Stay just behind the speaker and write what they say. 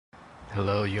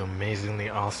Hello, you amazingly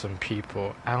awesome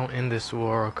people out in this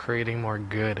world creating more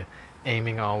good,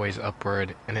 aiming always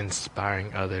upward, and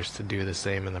inspiring others to do the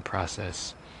same in the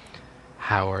process.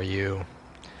 How are you?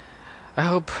 I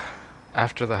hope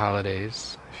after the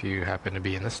holidays, if you happen to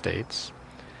be in the States,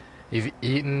 you've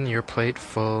eaten your plate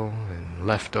full and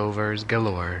leftovers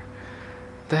galore,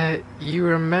 that you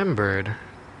remembered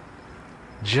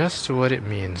just what it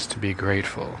means to be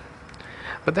grateful.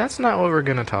 But that's not what we're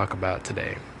going to talk about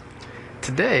today.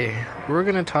 Today, we're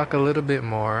going to talk a little bit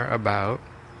more about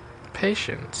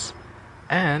patience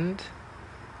and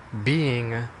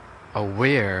being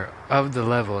aware of the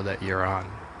level that you're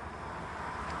on.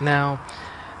 Now,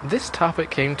 this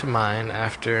topic came to mind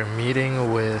after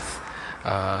meeting with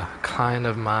a client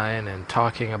of mine and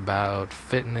talking about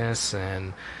fitness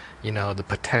and the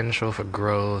potential for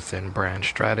growth and brand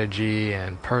strategy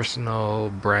and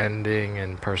personal branding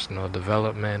and personal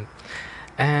development.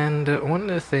 And one of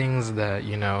the things that,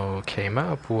 came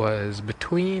up was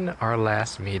between our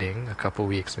last meeting a couple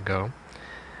weeks ago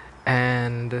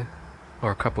and,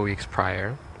 or a couple weeks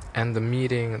prior, and the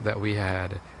meeting that we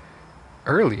had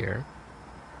earlier,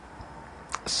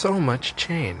 so much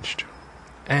changed.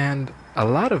 And a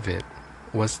lot of it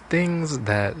was things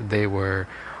that they were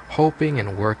hoping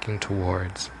and working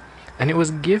towards. And it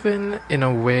was given in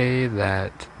a way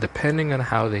that, depending on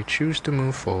how they choose to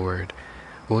move forward,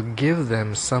 will give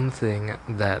them something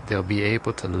that they'll be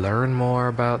able to learn more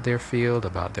about their field,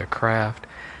 about their craft,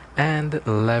 and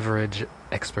leverage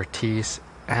expertise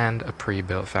and a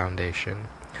pre-built foundation.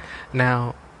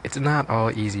 Now, it's not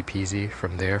all easy peasy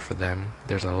from there for them.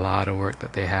 There's a lot of work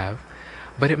that they have.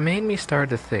 But it made me start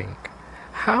to think,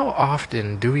 how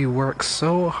often do we work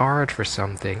so hard for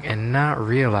something and not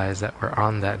realize that we're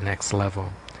on that next level?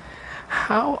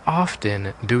 How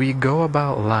often do we go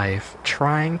about life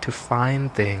trying to find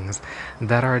things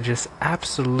that are just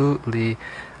absolutely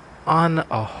on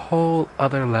a whole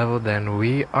other level than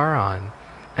we are on,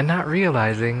 and not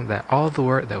realizing that all the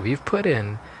work that we've put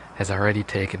in has already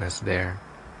taken us there?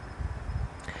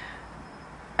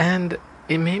 And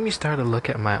it made me start to look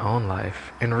at my own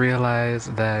life and realize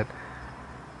that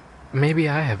maybe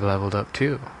I have leveled up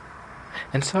too.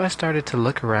 And so I started to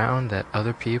look around at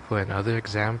other people and other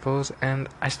examples, and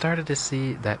I started to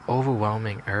see that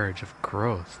overwhelming urge of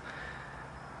growth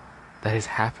that is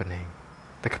happening.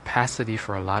 The capacity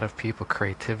for a lot of people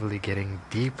creatively getting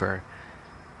deeper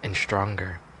and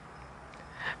stronger.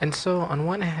 And so, on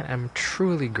one hand, I'm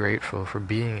truly grateful for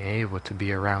being able to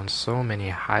be around so many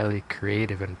highly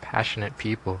creative and passionate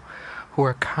people who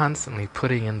are constantly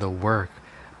putting in the work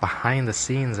behind the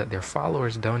scenes that their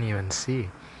followers don't even see.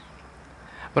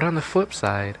 But on the flip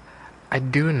side, I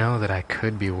do know that I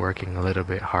could be working a little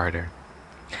bit harder.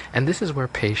 And this is where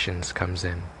patience comes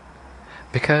in.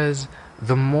 Because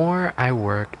the more I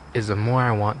work is the more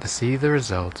I want to see the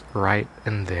results right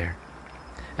and there.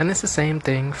 And it's the same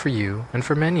thing for you and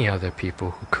for many other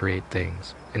people who create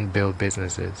things and build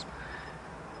businesses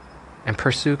and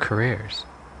pursue careers.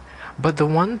 But the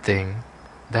one thing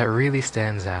that really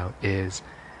stands out is,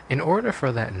 in order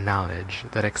for that knowledge,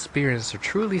 that experience to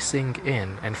truly sink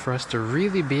in, and for us to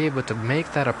really be able to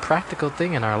make that a practical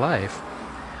thing in our life,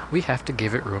 we have to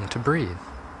give it room to breathe.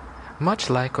 Much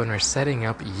like when we're setting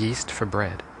up yeast for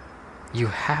bread, you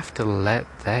have to let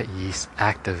that yeast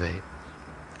activate,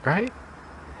 right?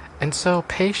 And so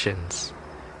patience.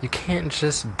 You can't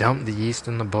just dump the yeast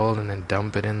in the bowl and then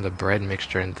dump it in the bread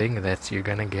mixture and think that you're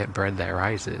gonna get bread that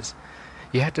rises.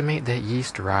 You have to make that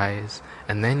yeast rise,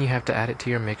 and then you have to add it to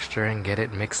your mixture and get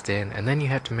it mixed in, and then you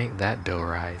have to make that dough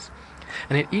rise.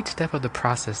 And at each step of the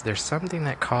process, there's something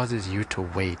that causes you to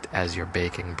wait as you're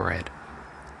baking bread.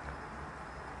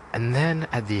 And then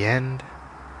at the end,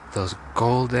 those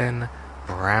golden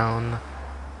brown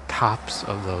tops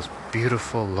of those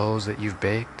beautiful loaves that you've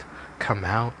baked come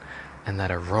out, and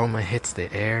that aroma hits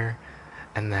the air,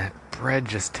 and that bread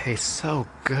just tastes so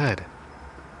good.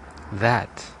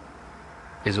 That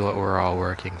is what we're all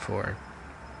working for.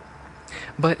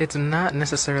 But it's not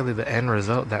necessarily the end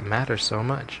result that matters so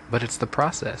much, but it's the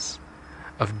process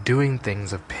of doing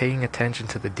things, of paying attention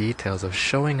to the details, of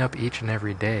showing up each and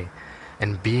every day,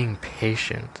 and being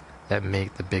patient that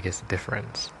make the biggest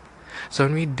difference. So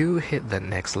when we do hit that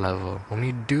next level, when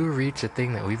we do reach the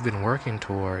thing that we've been working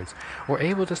towards, we're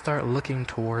able to start looking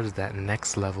towards that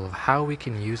next level of how we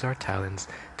can use our talents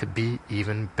to be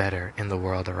even better in the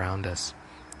world around us.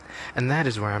 And that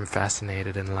is where I'm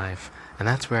fascinated in life, and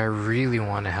that's where I really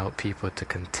want to help people to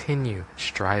continue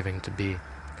striving to be.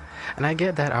 And I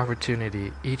get that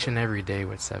opportunity each and every day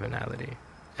with Sevenality,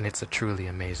 and it's a truly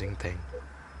amazing thing.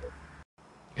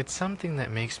 It's something that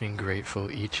makes me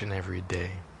grateful each and every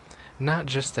day. not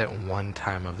just at one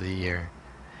time of the year.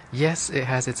 Yes, it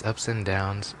has its ups and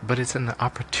downs, but it's an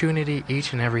opportunity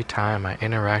each and every time I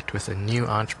interact with a new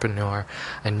entrepreneur,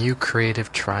 a new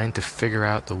creative trying to figure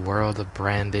out the world of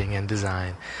branding and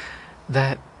design,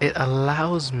 that it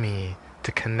allows me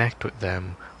to connect with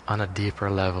them on a deeper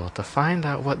level, to find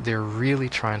out what they're really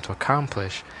trying to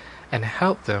accomplish and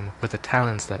help them with the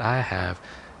talents that I have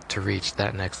to reach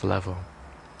that next level.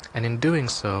 And in doing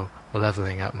so,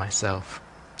 leveling up myself.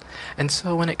 And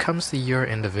so when it comes to your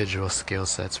individual skill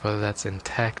sets, whether that's in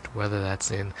tech, whether that's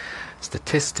in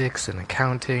statistics and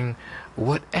accounting,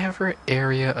 whatever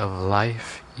area of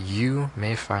life you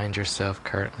may find yourself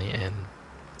currently in,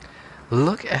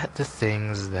 look at the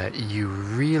things that you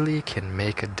really can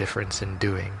make a difference in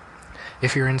doing.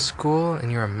 If you're in school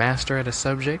and you're a master at a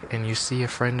subject and you see a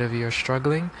friend of yours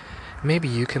struggling, maybe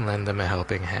you can lend them a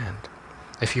helping hand.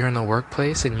 If you're in the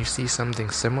workplace and you see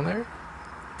something similar,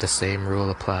 the same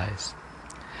rule applies.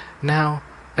 Now,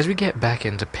 as we get back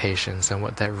into patience and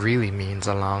what that really means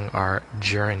along our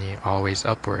journey always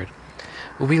upward,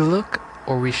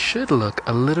 we should look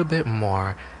a little bit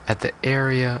more at the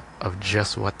area of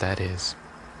just what that is.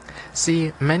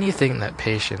 See, many think that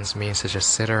patience means to just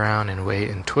sit around and wait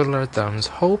and twiddle our thumbs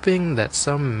hoping that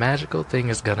some magical thing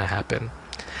is gonna happen.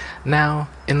 Now,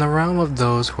 in the realm of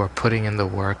those who are putting in the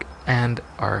work and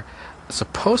are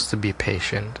supposed to be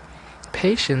patient,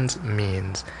 patience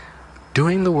means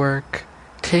doing the work,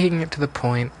 taking it to the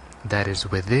point that is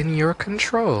within your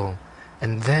control,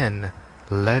 and then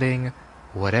letting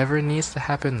whatever needs to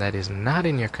happen that is not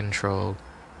in your control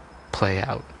play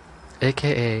out,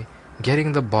 aka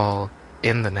getting the ball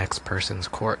in the next person's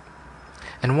court.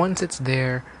 And once it's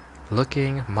there,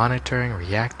 looking, monitoring,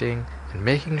 reacting, and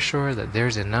making sure that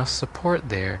there's enough support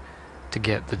there to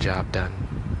get the job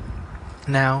done.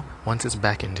 Now, once it's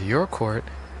back into your court,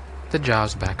 the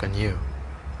job's back on you.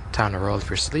 Time to roll up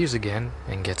your sleeves again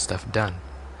and get stuff done.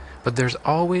 But there's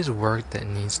always work that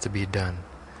needs to be done.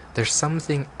 There's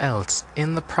something else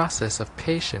in the process of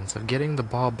patience, of getting the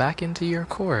ball back into your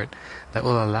court, that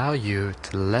will allow you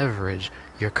to leverage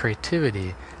your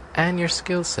creativity and your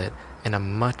skill set in a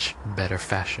much better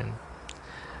fashion.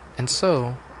 And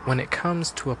so, when it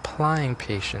comes to applying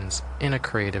patience in a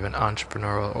creative and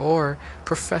entrepreneurial or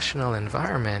professional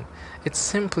environment, it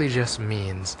simply just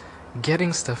means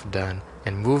getting stuff done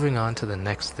and moving on to the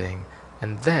next thing,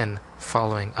 and then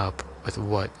following up with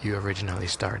what you originally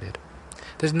started.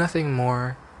 There's nothing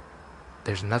more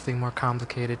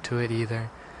complicated to it either.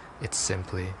 It's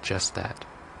simply just that.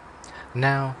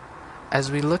 Now, as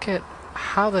we look at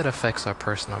how that affects our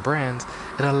personal brands,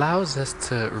 it allows us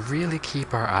to really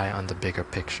keep our eye on the bigger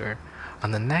picture,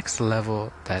 on the next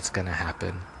level that's going to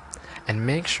happen, and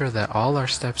make sure that all our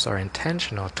steps are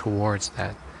intentional towards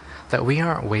that we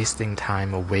aren't wasting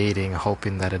time waiting,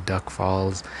 hoping that a duck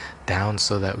falls down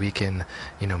so that we can,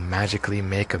 magically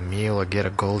make a meal or get a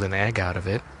golden egg out of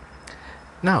it.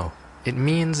 No, it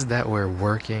means that we're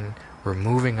working, we're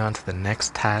moving on to the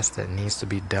next task that needs to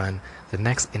be done, the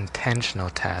next intentional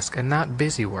task, and not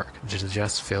busy work,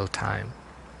 just fill time.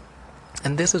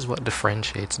 And this is what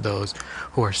differentiates those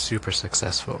who are super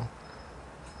successful.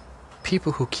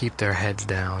 People who keep their heads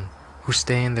down, who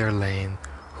stay in their lane,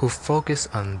 who focus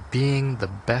on being the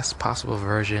best possible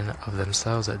version of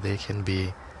themselves that they can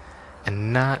be,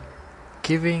 and not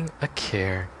giving a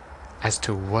care as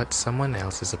to what someone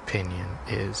else's opinion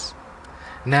is.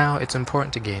 Now, it's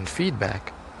important to gain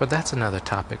feedback, but that's another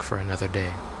topic for another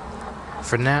day.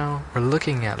 For now, we're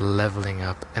looking at leveling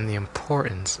up and the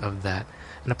importance of that,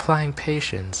 and applying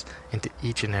patience into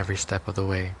each and every step of the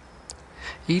way.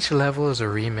 Each level is a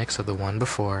remix of the one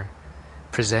before,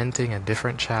 presenting a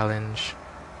different challenge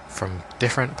from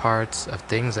different parts of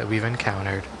things that we've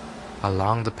encountered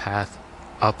along the path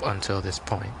up until this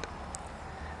point.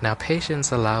 Now,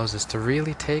 patience allows us to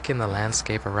really take in the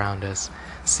landscape around us,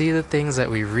 see the things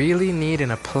that we really need in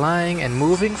applying and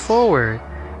moving forward,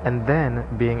 and then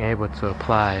being able to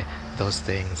apply those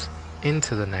things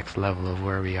into the next level of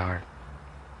where we are.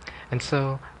 And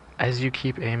so, as you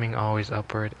keep aiming always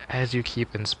upward, as you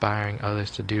keep inspiring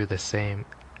others to do the same,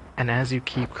 and as you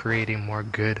keep creating more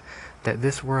good that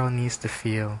this world needs to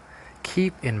feel,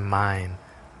 keep in mind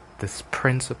this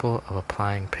principle of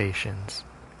applying patience,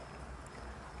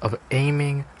 of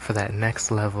aiming for that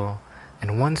next level,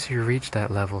 and once you reach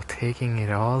that level, taking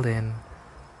it all in,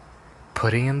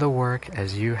 putting in the work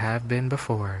as you have been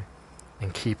before,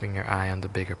 and keeping your eye on the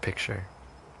bigger picture.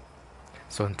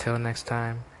 So until next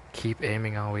time, keep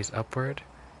aiming always upward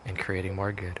and creating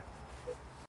more good.